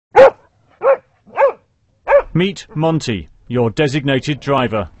Meet Monty, your designated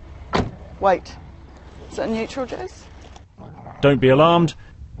driver. Wait, is that neutral, Jace? Don't be alarmed.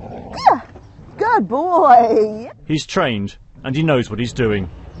 Yeah, good boy. He's trained and he knows what he's doing.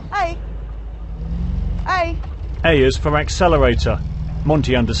 Hey. Hey. A is for accelerator.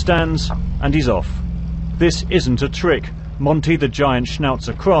 Monty understands and he's off. This isn't a trick. Monty, the giant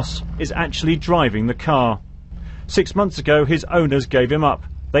Schnauzer cross, is actually driving the car. 6 months ago his owners gave him up.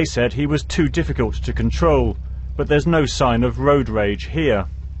 They said he was too difficult to control. But there's no sign of road rage here.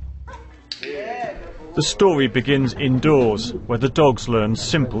 The story begins indoors, where the dogs learn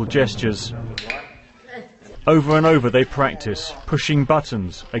simple gestures. Over and over they practice, pushing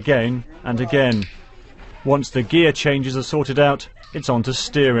buttons again and again. Once the gear changes are sorted out, it's on to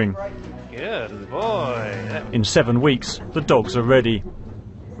steering. Good boy. In 7 weeks, the dogs are ready.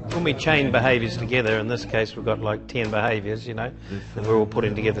 When we chain behaviours together, in this case we've got like 10 behaviours, you know, and we're all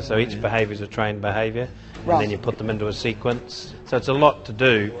putting together, so each behaviour is a trained behaviour, and then you put them into a sequence. So it's a lot to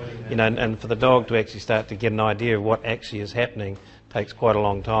do, you know, and for the dog to actually start to get an idea of what actually is happening takes quite a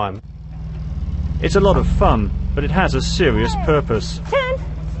long time. It's a lot of fun, but it has a serious purpose. Turn.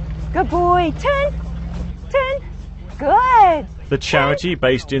 Good boy. Turn. Turn. Good. The charity,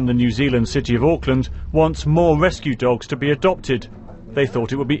 based in the New Zealand city of Auckland, wants more rescue dogs to be adopted. They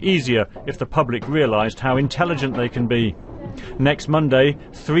thought it would be easier if the public realised how intelligent they can be. Next Monday,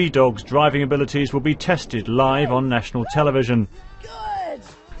 3 dogs' driving abilities will be tested live on national television.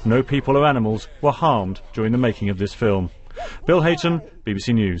 No people or animals were harmed during the making of this film. Bill Hayton,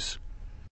 BBC News.